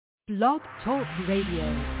Blog Talk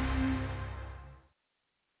Radio.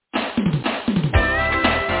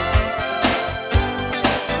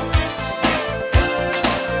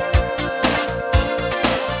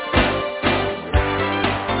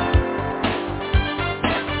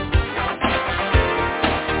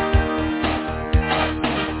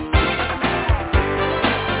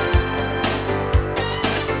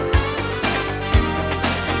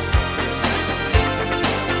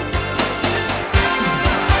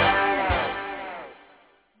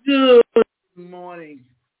 Good morning.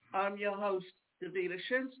 I'm your host, Davida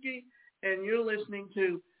Shinsky, and you're listening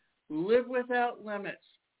to Live Without Limits,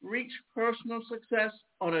 Reach Personal Success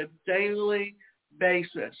on a Daily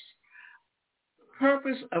Basis. The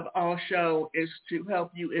purpose of our show is to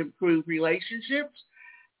help you improve relationships,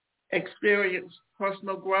 experience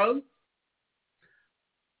personal growth,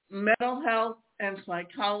 mental health and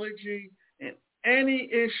psychology, and any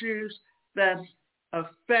issues that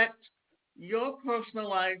affect your personal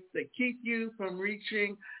life that keep you from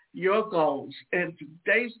reaching your goals. And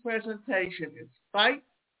today's presentation is fight,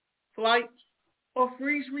 flight, or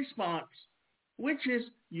freeze response, which is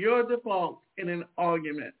your default in an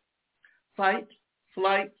argument. Fight,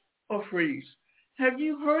 flight, or freeze. Have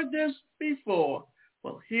you heard this before?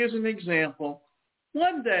 Well, here's an example.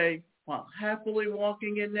 One day, while happily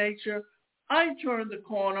walking in nature, I turned the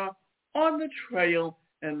corner on the trail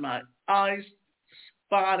and my eyes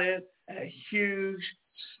spotted a huge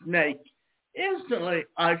snake. Instantly,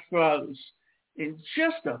 I froze. In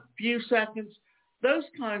just a few seconds, those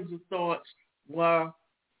kinds of thoughts were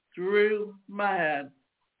through my head.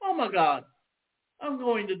 Oh my God, I'm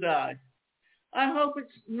going to die. I hope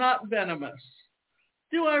it's not venomous.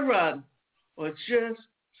 Do I run or just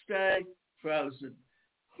stay frozen?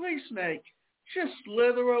 Please, snake, just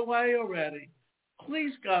slither away already.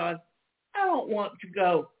 Please, God, I don't want to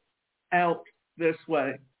go out this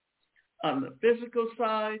way. On the physical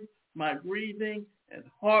side, my breathing and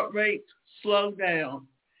heart rate slowed down.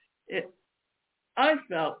 I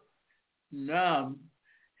felt numb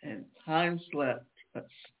and time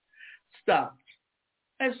stopped.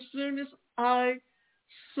 As soon as I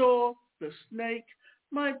saw the snake,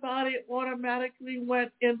 my body automatically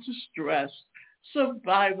went into stress,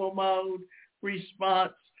 survival mode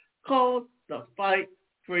response called the fight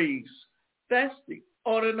freeze. That's the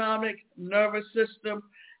autonomic nervous system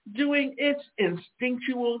doing its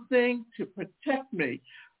instinctual thing to protect me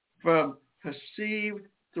from perceived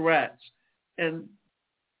threats. And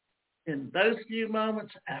in those few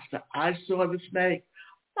moments after I saw the snake,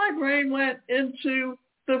 my brain went into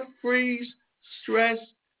the freeze stress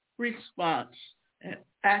response, an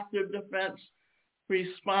active defense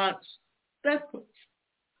response that puts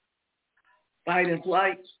fight and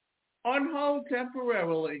flight on hold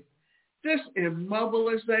temporarily. This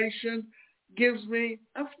immobilization gives me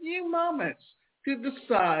a few moments to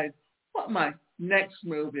decide what my next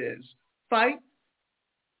move is. Fight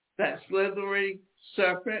that slithery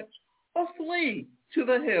serpent or flee to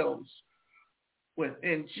the hills.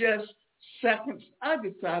 Within just seconds, I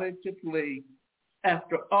decided to flee.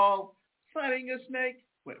 After all, fighting a snake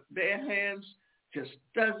with bare hands just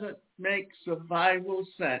doesn't make survival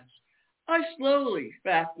sense. I slowly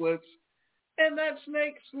backwards, and that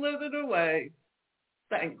snake slithered away,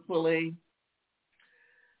 thankfully.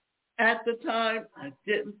 At the time, I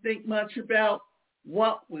didn't think much about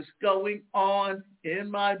what was going on in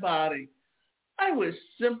my body. I was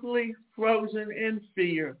simply frozen in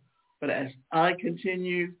fear. But as I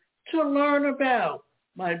continued to learn about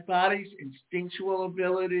my body's instinctual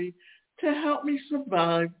ability to help me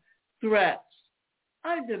survive threats,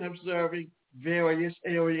 I've been observing various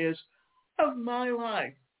areas of my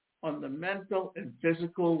life on the mental and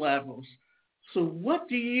physical levels. So what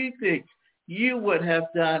do you think you would have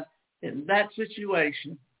done in that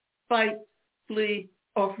situation? Fight, flee,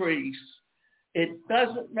 or freeze. It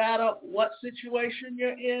doesn't matter what situation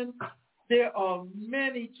you're in. There are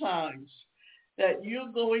many times that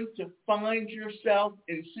you're going to find yourself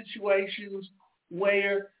in situations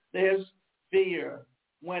where there's fear.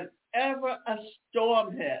 Whenever a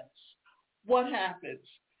storm hits, what happens?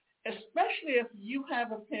 Especially if you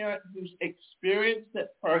have a parent who's experienced it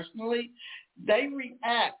personally, they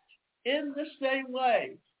react in the same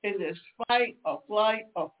way in this fight or flight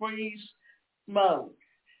or freeze mode.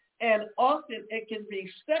 And often it can be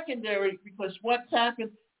secondary because what's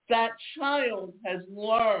happened, that child has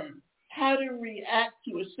learned how to react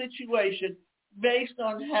to a situation based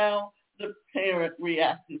on how the parent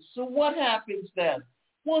reacted. So what happens then?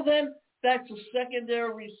 Well, then that's a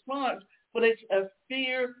secondary response, but it's a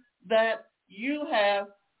fear that you have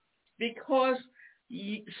because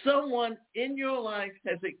someone in your life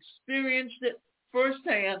has experienced it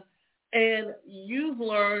firsthand And you've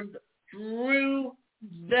learned through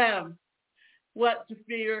them what to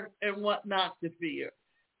fear and what not to fear.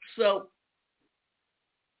 So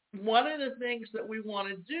one of the things that we want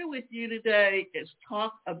to do with you today is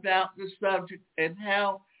talk about the subject and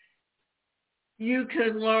how you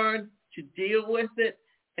can learn to deal with it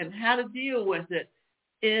and how to deal with it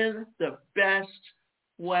in the best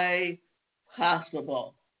way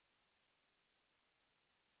possible.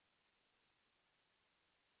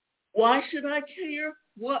 Why should I care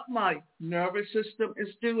what my nervous system is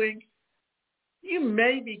doing? You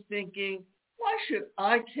may be thinking, why should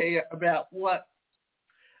I care about what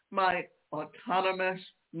my autonomous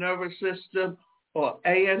nervous system or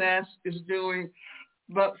ANS is doing?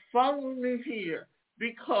 But follow me here,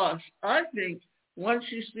 because I think once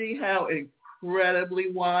you see how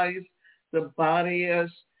incredibly wise the body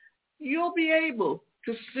is, you'll be able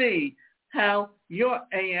to see how your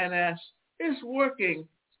ANS is working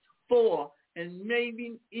for and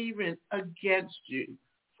maybe even against you.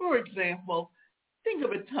 For example, think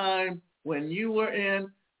of a time when you were in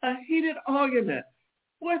a heated argument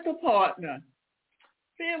with a partner,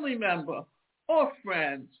 family member, or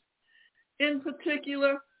friends. In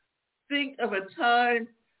particular, think of a time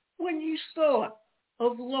when you sort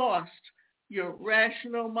of lost your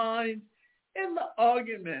rational mind in the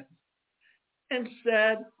argument and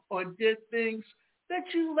said or did things that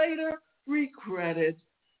you later regretted,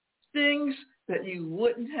 things that you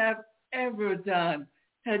wouldn't have ever done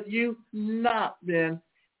had you not been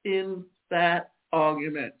in that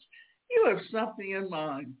argument. You have something in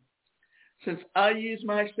mind. Since I use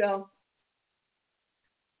myself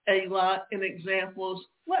a lot in examples,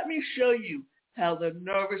 let me show you how the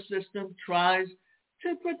nervous system tries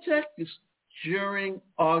to protect us during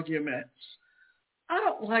arguments. I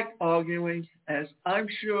don't like arguing, as I'm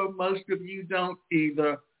sure most of you don't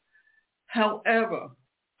either. However,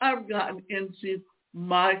 I've gotten into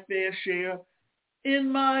my fair share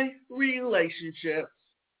in my relationships.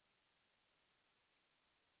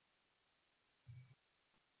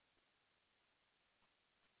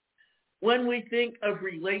 When we think of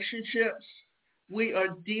relationships, we are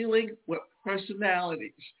dealing with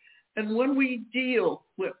personalities. And when we deal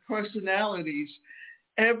with personalities,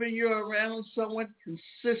 ever you're around someone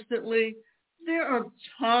consistently, there are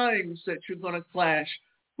times that you're going to clash.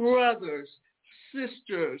 Brothers,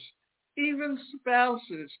 sisters, even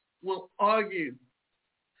spouses will argue.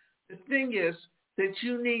 The thing is that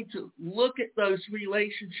you need to look at those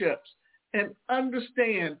relationships and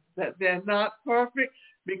understand that they're not perfect,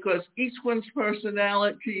 because each one's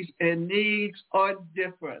personalities and needs are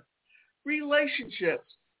different. Relationships,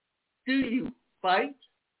 do you fight,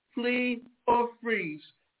 flee, or freeze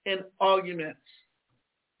in arguments?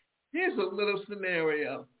 Here's a little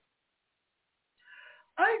scenario.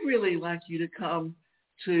 I'd really like you to come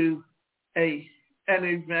to an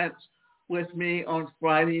event with me on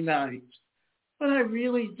Friday night, but I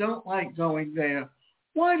really don't like going there.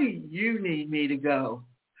 Why do you need me to go?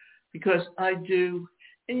 Because I do.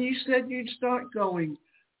 And you said you'd start going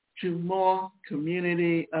to more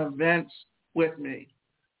community events with me.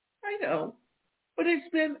 I know, but it's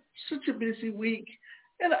been such a busy week,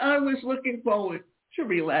 and I was looking forward to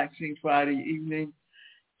relaxing Friday evening.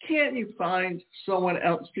 Can't you find someone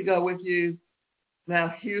else to go with you?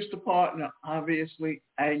 Now, here's the partner, obviously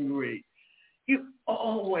angry. You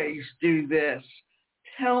always do this.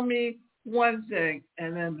 Tell me one thing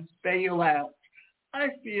and then bail out. I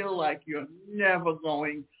feel like you're never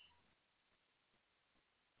going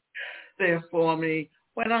there for me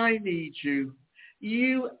when I need you.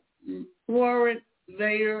 You weren't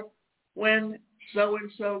there when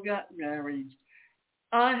so-and-so got married.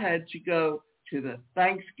 I had to go to the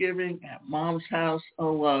Thanksgiving at Mom's house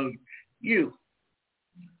alone. You,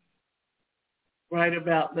 right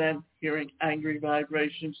about then, hearing angry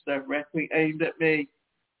vibrations directly aimed at me.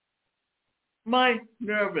 My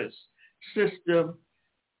nervous system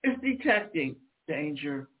is detecting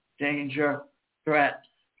danger, danger, threat,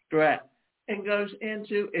 threat, and goes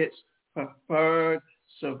into its preferred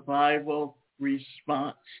survival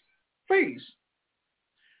response. Freeze.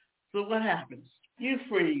 So what happens? You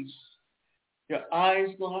freeze. Your eyes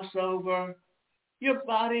gloss over. Your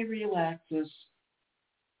body relaxes.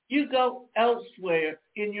 You go elsewhere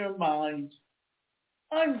in your mind.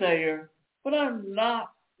 I'm there, but I'm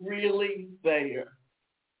not really there.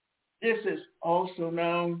 This is also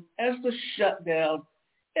known as the shutdown,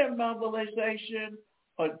 immobilization,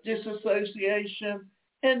 or disassociation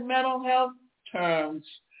in mental health terms,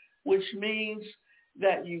 which means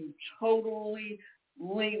that you totally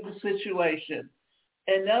leave the situation.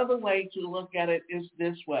 Another way to look at it is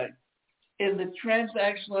this way. in the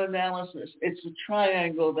transactional analysis, it's a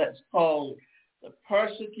triangle that's called the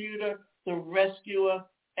persecutor, the rescuer,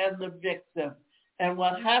 and the victim. And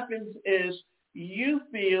what happens is you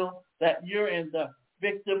feel that you're in the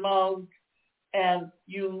victim mode, and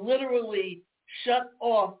you literally shut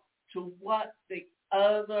off to what the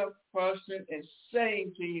other person is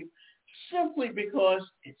saying to you, simply because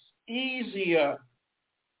it's easier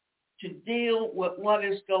to deal with what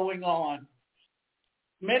is going on.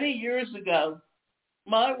 Many years ago,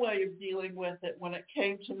 my way of dealing with it when it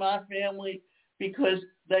came to my family, because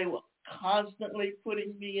they were constantly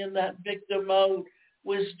putting me in that victim mode,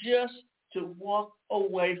 was just to walk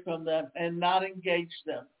away from them and not engage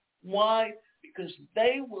them. Why? Because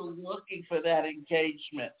they were looking for that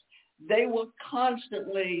engagement. They were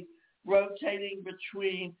constantly rotating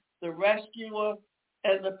between the rescuer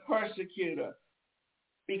and the persecutor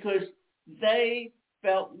because they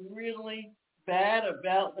felt really bad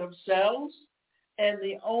about themselves, and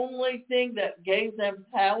the only thing that gave them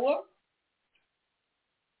power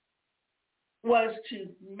was to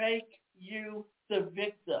make you the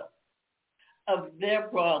victim of their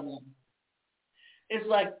problem. It's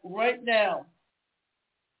like right now,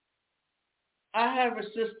 I have a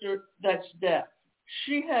sister that's deaf.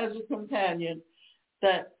 She has a companion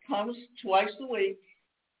that comes twice a week,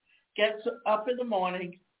 gets up in the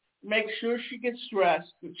morning, makes sure she gets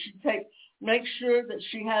dressed, but makes sure that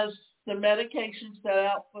she has the medication set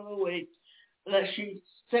out for the week, that she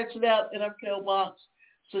sets it out in a pill box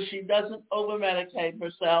so she doesn't over-medicate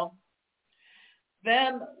herself.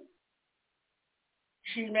 Then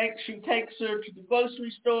she takes her to the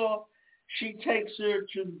grocery store, she takes her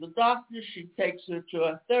to the doctor, she takes her to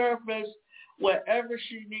a therapist, wherever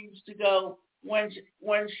she needs to go, when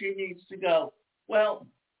she needs to go. Well,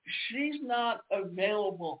 she's not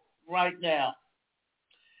available right now.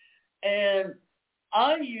 And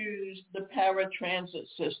I use the paratransit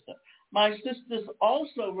system. My sister's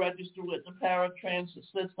also registered with the paratransit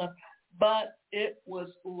system, but it was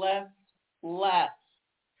left lapsed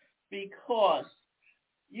because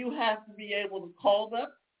you have to be able to call them,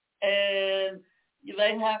 and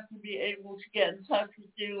they have to be able to get in touch with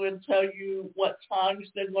you and tell you what times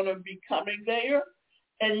they're going to be coming there.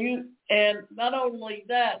 And not only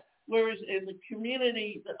that, whereas in the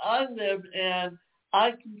community that I live in,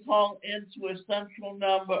 I can call into a central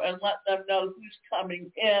number and let them know who's coming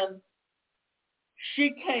in.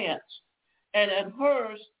 She can't. And at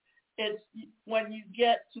hers, it's when you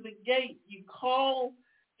get to the gate, you call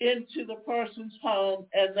into the person's home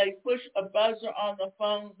and they push a buzzer on the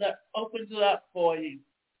phone that opens it up for you.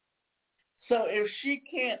 So if she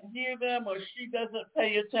can't hear them or she doesn't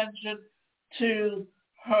pay attention to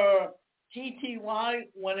her TTY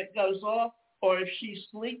when it goes off, or if she's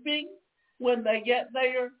sleeping when they get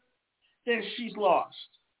there, then she's lost.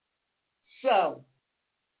 So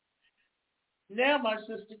now my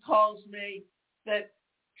sister calls me that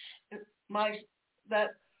my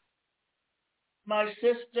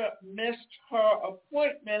sister missed her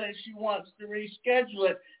appointment and she wants to reschedule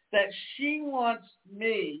it, that she wants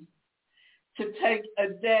me to take a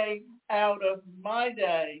day out of my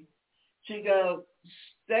day to go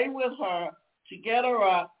stay with her, to get her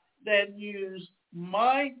up, then use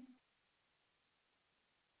my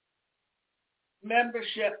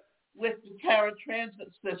membership with the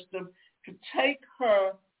paratransit system to take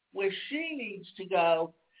her where she needs to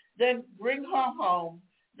go, then bring her home,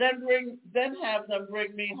 then have them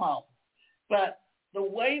bring me home. But the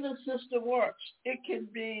way the system works, it can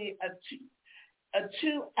be a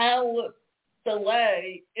 2-hour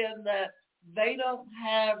delay in that they don't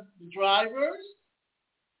have drivers,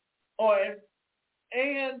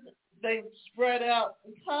 and they spread out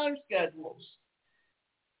the time schedules.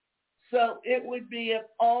 So it would be an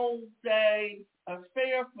all-day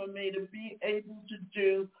affair for me to be able to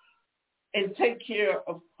do and take care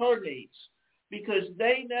of her needs, because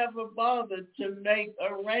they never bothered to make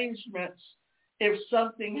arrangements if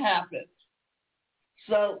something happened.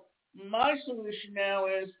 So my solution now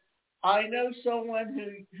is, I know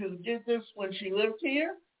someone who did this when she lived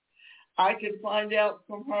here. I could find out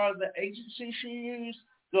from her the agency she used,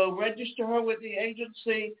 go register her with the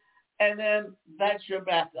agency, and then that's your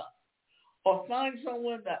backup. Or find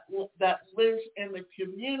someone that lives in the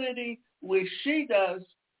community where she does,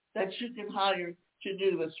 that you can hire to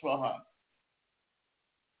do this for her.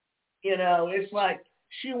 You know, it's like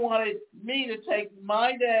she wanted me to take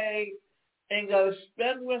my day and go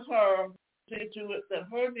spend with her, see to it that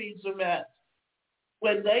her needs are met,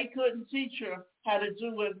 when they couldn't teach her how to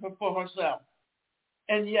do it for herself.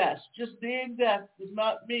 And yes, just being deaf does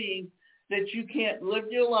not mean that you can't live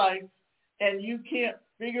your life and you can't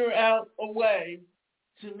figure out a way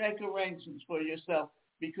to make arrangements for yourself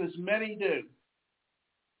because many do.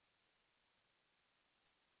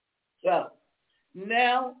 So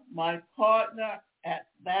now my partner at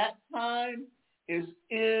that time is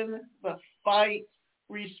in the fight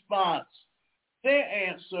response. Their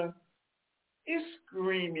answer is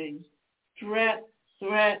screaming, threat,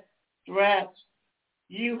 threat, threat.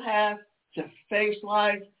 You have to face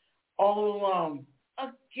life all alone.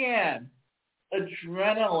 Again,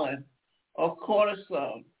 adrenaline or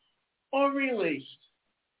cortisone are released.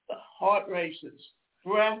 The heart races.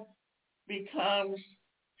 Breath becomes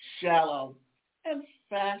shallow and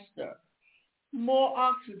faster. More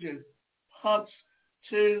oxygen pumps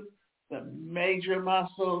to the major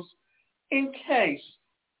muscles in case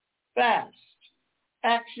fast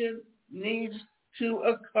action needs to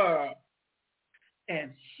occur.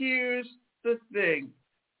 And here's the thing.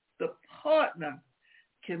 The partners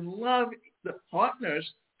can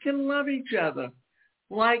love each other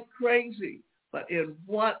like crazy. But in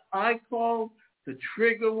what I call the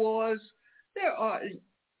trigger wars, they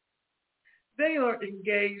are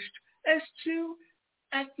engaged as two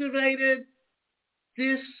activated,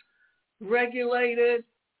 dysregulated,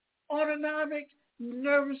 autonomic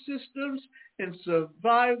nervous systems in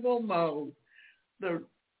survival mode. The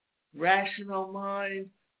rational mind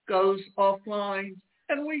goes offline,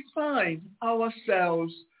 and we find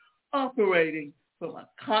ourselves operating from a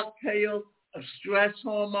cocktail of stress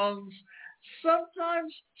hormones,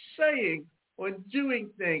 sometimes saying or doing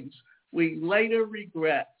things we later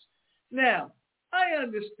regret. Now, I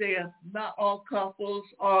understand not all couples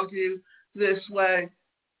argue this way.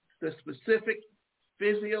 The specific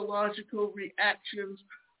physiological reactions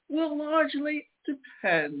will largely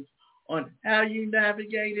depend on how you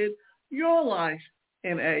navigated your life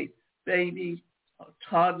in a baby or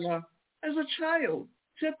toddler as a child.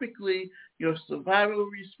 Typically, your survival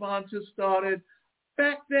responses started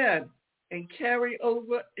back then and carry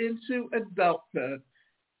over into adulthood.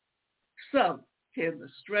 So, can the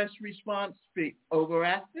stress response be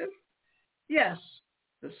overactive? Yes,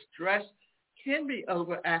 the stress can be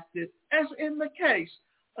overactive, as in the case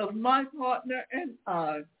of my partner and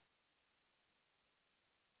I.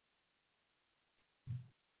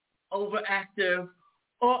 Overactive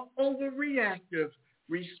or overreactive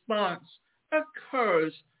response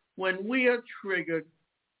occurs when we are triggered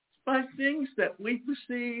by things that we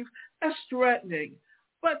perceive as threatening,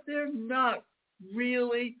 but they're not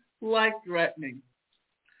really life-threatening.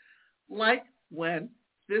 Like when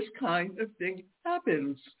this kind of thing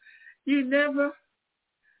happens. You never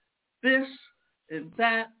this and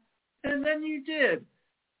that, and then you did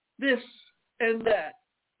this and that,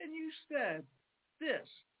 and you said this,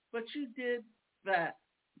 but you did that.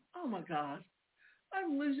 Oh my God,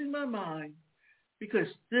 I'm losing my mind, because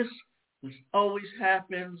this always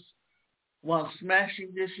happens while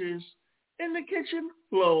smashing dishes in the kitchen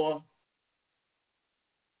floor,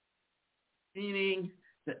 meaning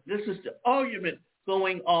that this is the argument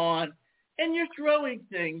going on, and you're throwing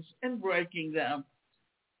things and breaking them,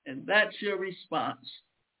 and that's your response.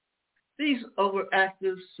 These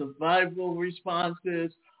overactive survival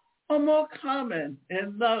responses are more common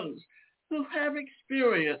in those who have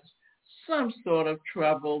experienced some sort of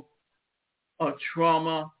trouble or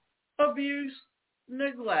trauma, abuse,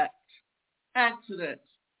 neglect, accidents,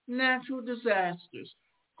 natural disasters,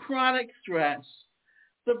 chronic stress.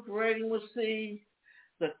 The brain will see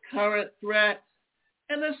the current threat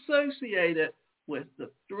and associate it with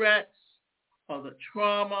the threats or the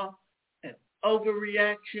trauma and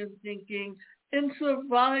overreaction thinking, and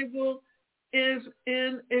survival is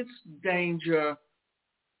in its danger.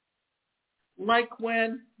 Like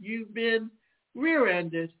when you've been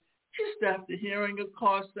rear-ended just after hearing a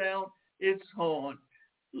car sound its horn.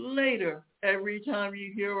 Later, every time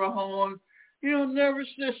you hear a horn, your nervous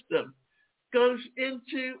system goes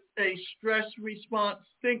into a stress response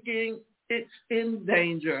thinking it's in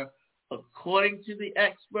danger. According to the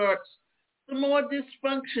experts, the more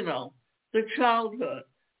dysfunctional the childhood,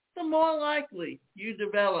 the more likely you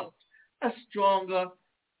developed a stronger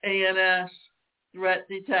ANS threat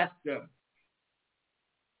detector.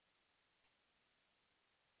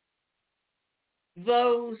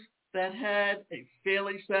 Those that had a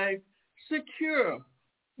fairly safe, secure,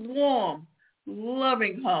 warm,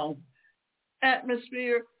 loving home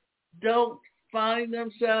atmosphere don't find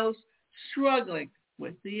themselves struggling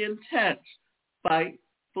with the intense fight,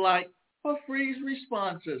 flight, or freeze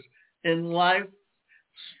responses in life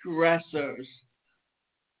stressors.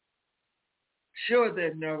 Sure,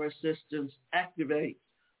 their nervous systems activate,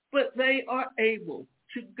 but they are able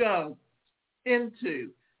to go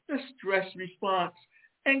into the stress response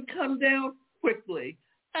and come down quickly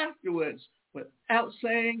afterwards without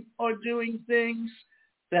saying or doing things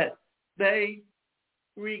that they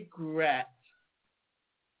regret.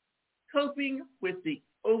 Coping with the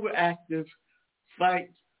overactive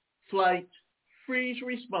fight, flight, freeze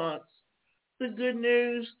response. The good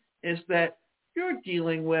news is that you're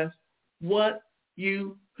dealing with what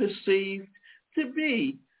you perceive to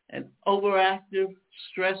be an overactive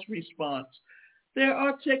stress response. There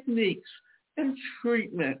are techniques and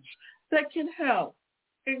treatments that can help,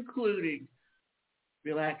 including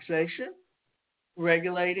relaxation,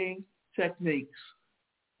 regulating techniques.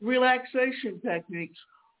 Relaxation techniques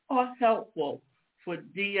are helpful for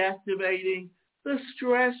deactivating the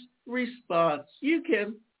stress response. You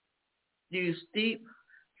can use deep,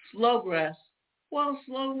 slow breaths while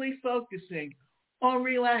slowly focusing on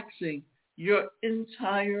relaxing your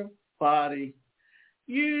entire body.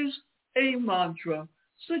 Use a mantra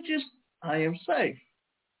such as, I am safe,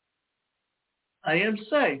 I am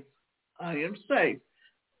safe, I am safe.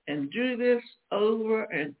 And do this over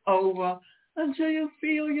and over until you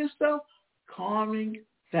feel yourself calming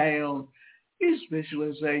down. Use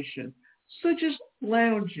visualization such as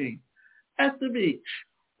lounging at the beach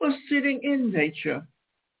or sitting in nature.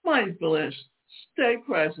 Mindfulness, stay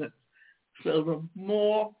present so the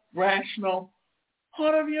more rational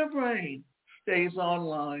part of your brain stays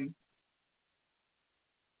online.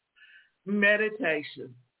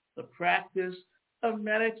 Meditation, the practice of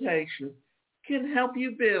meditation can help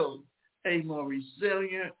you build a more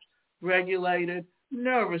resilient, regulated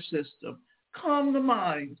nervous system. Calm the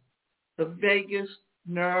mind. The vagus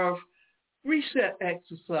nerve reset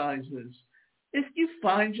exercises. If you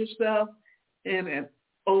find yourself in an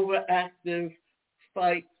overactive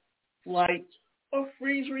fight, flight, or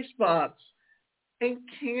freeze response and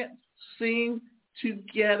can't seem to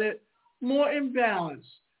get it more in balance,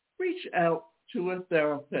 reach out to a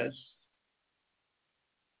therapist.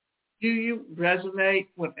 Do you resonate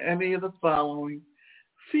with any of the following?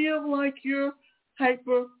 Feel like you're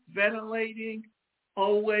hyperventilating,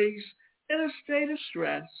 always in a state of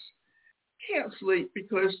stress. Can't sleep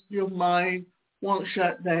because your mind won't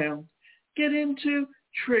shut down. Get into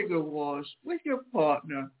trigger wars with your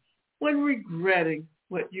partner when regretting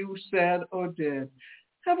what you said or did.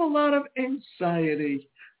 Have a lot of anxiety.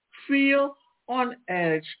 Feel on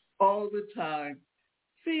edge all the time.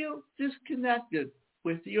 Feel disconnected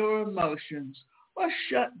with your emotions or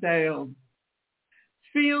shut down.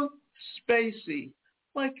 Feel spacey,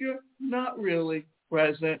 like you're not really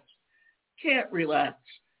present. Can't relax.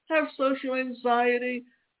 Have social anxiety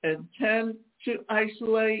and tend to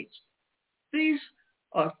isolate. There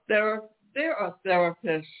are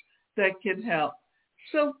therapists that can help.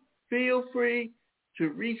 So feel free to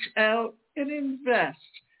reach out and invest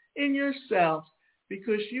in yourself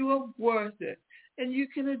because you are worth it and you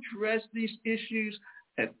can address these issues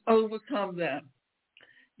and overcome them.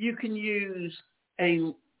 You can use a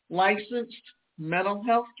licensed mental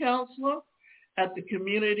health counselor at the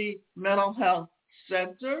community mental health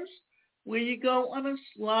centers where you go on a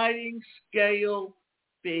sliding scale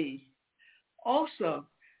fee. Also,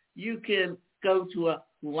 you can go to a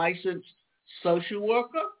licensed social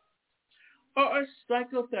worker or a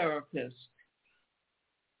psychotherapist.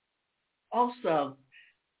 Also,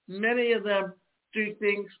 many of them do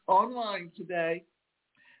things online today,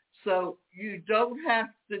 so you don't have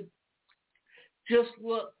to just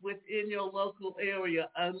look within your local area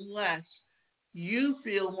unless you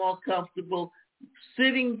feel more comfortable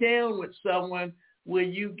sitting down with someone where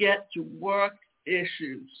you get to work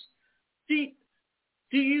issues.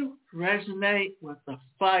 Do you resonate with the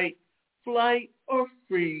fight, flight, or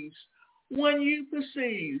freeze when you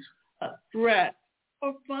perceive a threat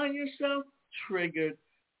or find yourself triggered?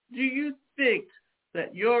 Do you think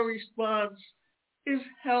that your response is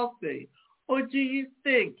healthy, or do you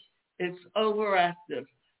think it's overactive?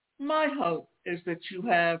 My hope is that you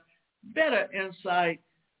have better insight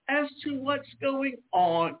as to what's going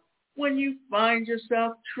on when you find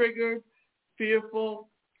yourself triggered, fearful,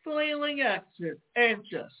 feeling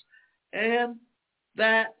anxious, and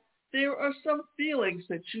that there are some feelings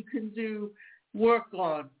that you can do work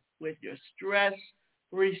on with your stress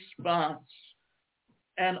response.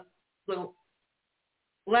 And the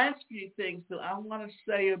last few things that I want to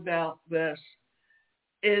say about this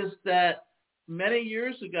is that many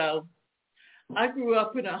years ago, I grew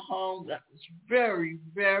up in a home that was very,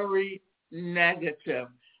 very negative.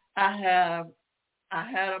 I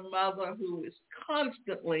had a mother who was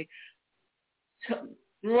constantly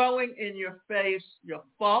throwing in your face your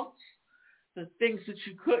faults, the things that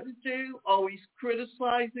you couldn't do, always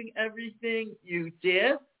criticizing everything you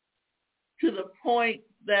did, to the point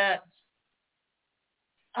that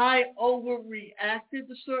I overreacted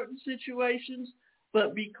to certain situations,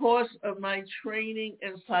 but because of my training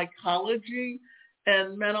in psychology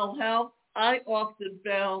and mental health, I often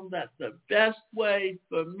found that the best way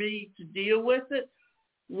for me to deal with it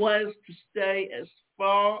was to stay as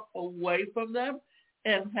far away from them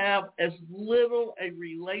and have as little a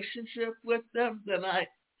relationship with them than I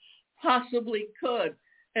possibly could.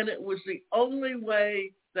 And it was the only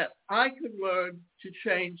way that I could learn to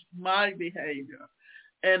change my behavior.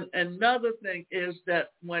 And another thing is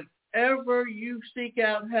that whenever you seek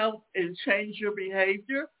out help and change your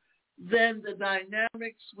behavior, then the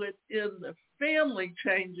dynamics within the family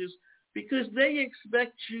changes because they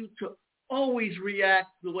expect you to always react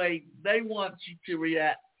the way they want you to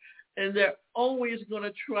react. And they're always going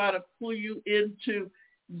to try to pull you into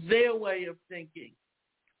their way of thinking.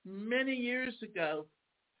 Many years ago,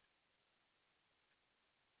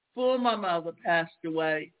 before my mother passed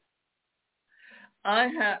away,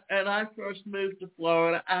 and I first moved to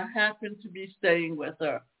Florida, I happened to be staying with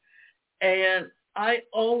her. And I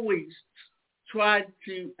always tried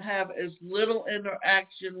to have as little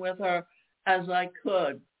interaction with her as I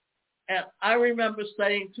could. And I remember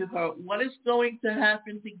saying to her, what is going to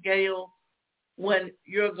happen to Gail when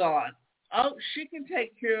you're gone? Oh, she can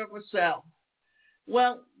take care of herself.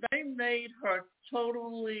 Well, they made her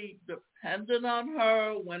totally dependent on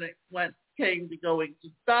her when it came to going to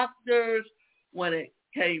doctors, when it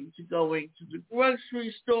came to going to the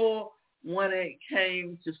grocery store, when it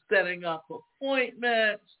came to setting up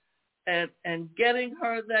appointments and getting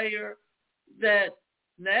her there, that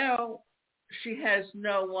now she has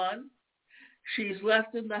no one. She's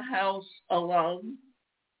left in the house alone.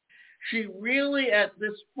 She really, at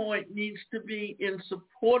this point, needs to be in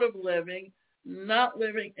supportive living, not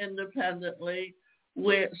living independently,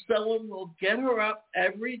 where someone will get her up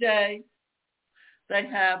every day. They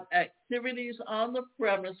have activities on the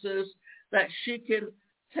premises that she can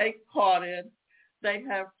take part in. They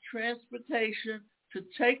have transportation to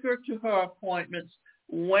take her to her appointments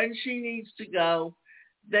when she needs to go.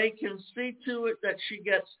 They can see to it that she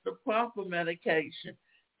gets the proper medication.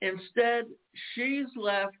 Instead, she's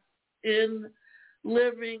left in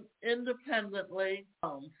living independently.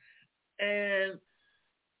 And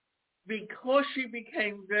because she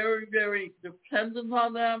became very, very dependent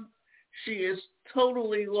on them, she is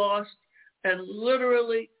totally lost and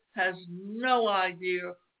literally has no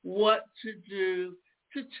idea what to do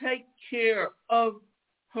to take care of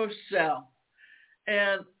herself.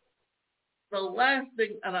 And the last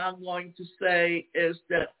thing that I'm going to say is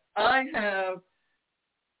that I have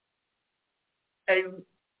a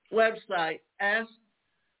website,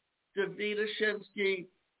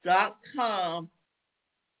 AskDavidashinsky.com,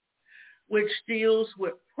 which deals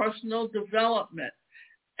with personal development.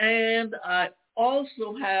 And I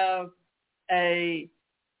also have a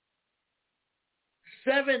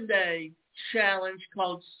 7-day challenge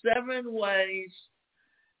called 7 Ways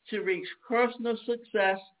to Reach Personal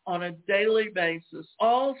Success on a Daily Basis,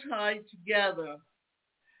 all tied together.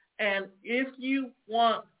 And if you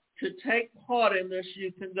want to take part in this,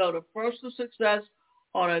 you can go to Personal Success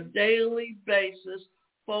on a Daily Basis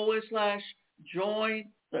 /join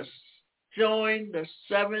the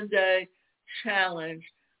 7-day challenge.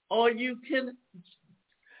 Or you can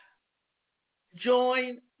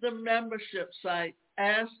join the membership site,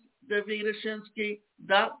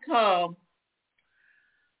 AskDavidashinsky.com,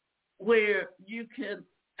 where you can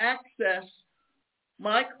access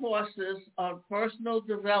my courses on personal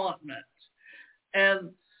development.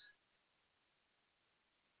 And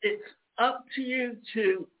it's up to you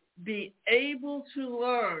to be able to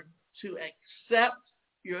learn to accept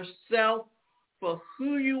yourself for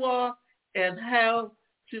who you are and how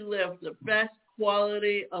to live the best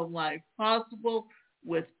quality of life possible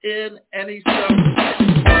within any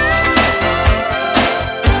circumstance.